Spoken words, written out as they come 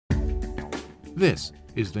This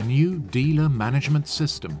is the new dealer management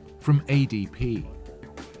system from ADP.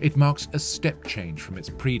 It marks a step change from its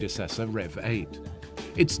predecessor Rev 8.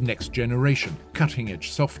 It's next generation, cutting-edge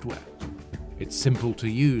software. It's simple to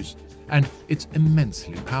use and it's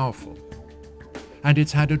immensely powerful. And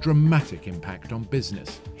it's had a dramatic impact on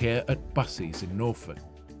business here at Busseys in Norfolk.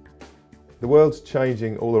 The world's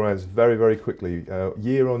changing all around us very, very quickly.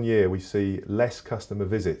 Year on year we see less customer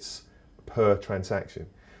visits per transaction.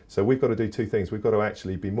 So we've got to do two things. We've got to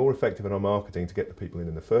actually be more effective in our marketing to get the people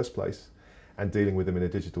in the first place and dealing with them in a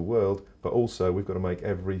digital world, but also we've got to make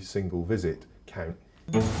every single visit count.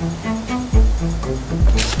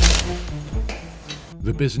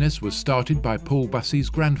 The business was started by Paul Bussey's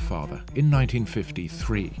grandfather in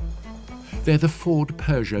 1953. They're the Ford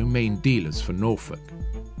Peugeot Main Dealers for Norfolk.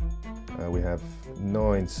 We have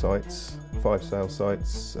 9 sites, 5 sales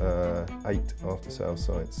sites, 8 after-sales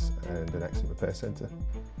sites and an accident repair centre.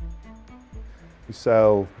 We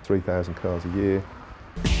sell 3,000 cars a year.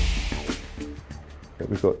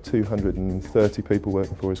 We've got 230 people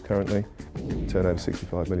working for us currently, turnover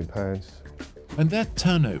 £65 million. And that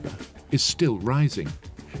turnover is still rising,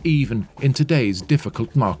 even in today's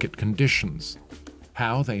difficult market conditions.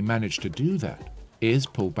 How they manage to do that is,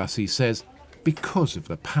 Paul Bussey says, because of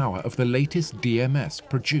the power of the latest DMS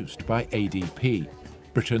produced by ADP,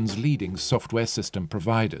 Britain's leading software system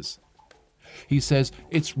providers. He says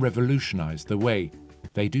it's revolutionised the way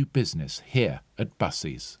they do business here at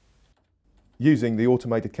Busseys. Using the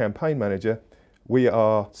automated campaign manager, we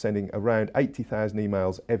are sending around 80,000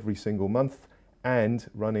 emails every single month and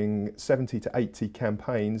running 70 to 80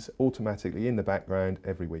 campaigns automatically in the background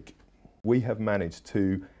every week. We have managed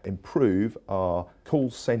to improve our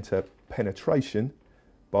call centre penetration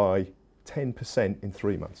by 10% in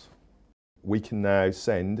 3 months. We can now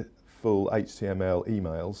send full HTML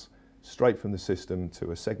emails straight from the system to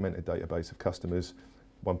a segmented database of customers,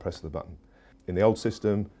 one press of the button. In the old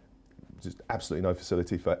system, just absolutely no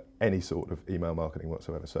facility for any sort of email marketing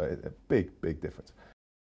whatsoever, so a big, big difference.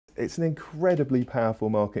 It's an incredibly powerful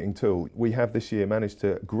marketing tool. We have this year managed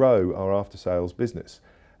to grow our after-sales business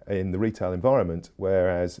in the retail environment,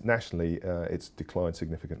 whereas nationally it's declined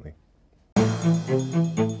significantly.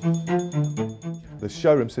 The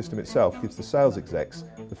showroom system itself gives the sales execs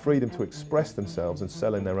the freedom to express themselves and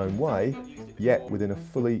sell in their own way, yet within a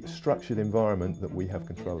fully structured environment that we have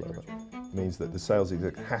control over. It means that the sales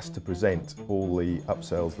exec has to present all the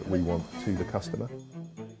upsells that we want to the customer.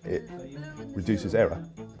 It reduces error.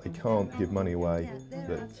 They can't give money away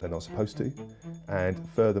that they're not supposed to, and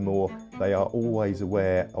furthermore they are always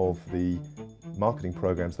aware of the marketing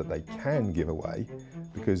programs that they can give away,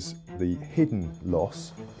 because the hidden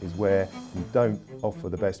loss is where you don't offer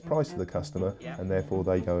the best price to the customer and therefore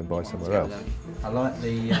they go and buy somewhere else. I like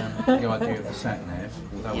the idea of the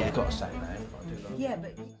sat-nav, although we've got a sat-nav.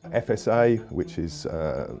 FSA, which is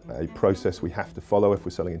a process we have to follow if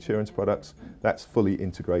we're selling insurance products, that's fully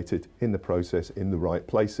integrated in the process in the right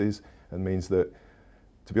places and means that,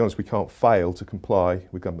 to be honest, we can't fail to comply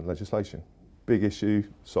with government legislation. Big issue,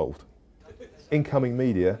 solved. Incoming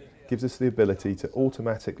media gives us the ability to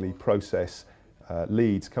automatically process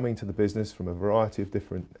leads coming to the business from a variety of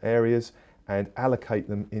different areas and allocate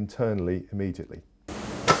them internally immediately.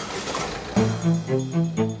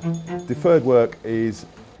 Deferred work is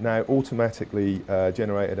now automatically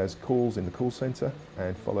generated as calls in the call centre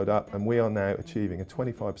and followed up, and we are now achieving a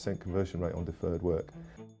 25% conversion rate on deferred work.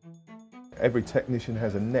 Every technician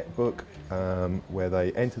has a netbook where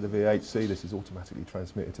they enter the VHC. This is automatically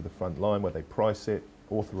transmitted to the front line where they price it,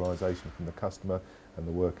 authorisation from the customer, and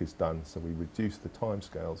the work is done. So we reduce the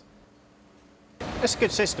timescales. It's a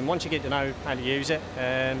good system. Once you get to know how to use it,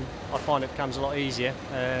 I find it becomes a lot easier.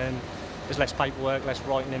 There's less paperwork, less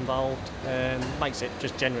writing involved. Makes it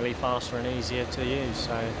just generally faster and easier to use.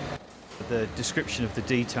 So. The description of the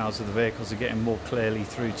details of the vehicles are getting more clearly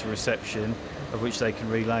through to reception, of which they can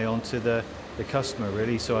relay on to the customer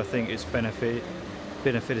really. So I think it's benefited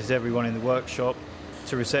everyone in the workshop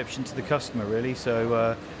to reception to the customer really.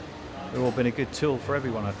 So they've all been a good tool for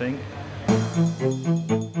everyone, I think.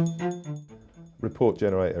 Report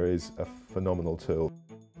Generator is a phenomenal tool.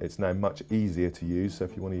 It's now much easier to use, so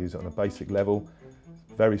if you want to use it on a basic level,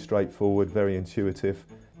 very straightforward, very intuitive,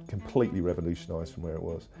 completely revolutionised from where it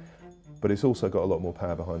was. But it's also got a lot more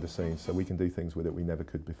power behind the scenes, so we can do things with it we never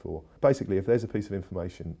could before. Basically, if there's a piece of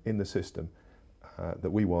information in the system that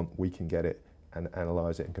we want, we can get it and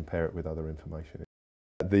analyse it and compare it with other information.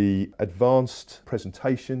 The advanced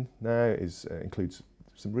presentation now includes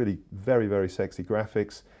some really very, very sexy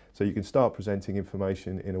graphics, so you can start presenting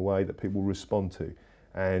information in a way that people respond to,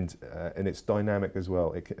 and it's dynamic as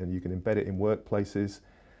well. And you can embed it in workplaces.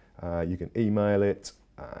 You can email it,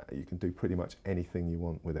 you can do pretty much anything you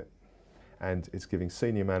want with it. And it's giving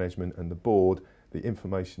senior management and the board the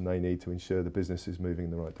information they need to ensure the business is moving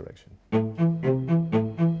in the right direction.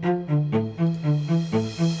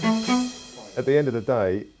 At the end of the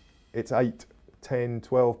day, it's 8, 10,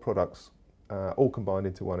 12 products all combined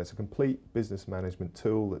into one. It's a complete business management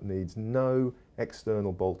tool that needs no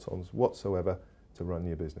external bolt-ons whatsoever to run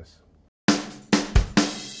your business.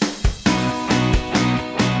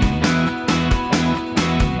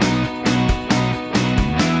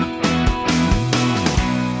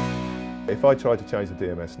 If I tried to change the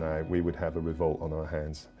DMS now, we would have a revolt on our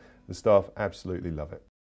hands. The staff absolutely love it.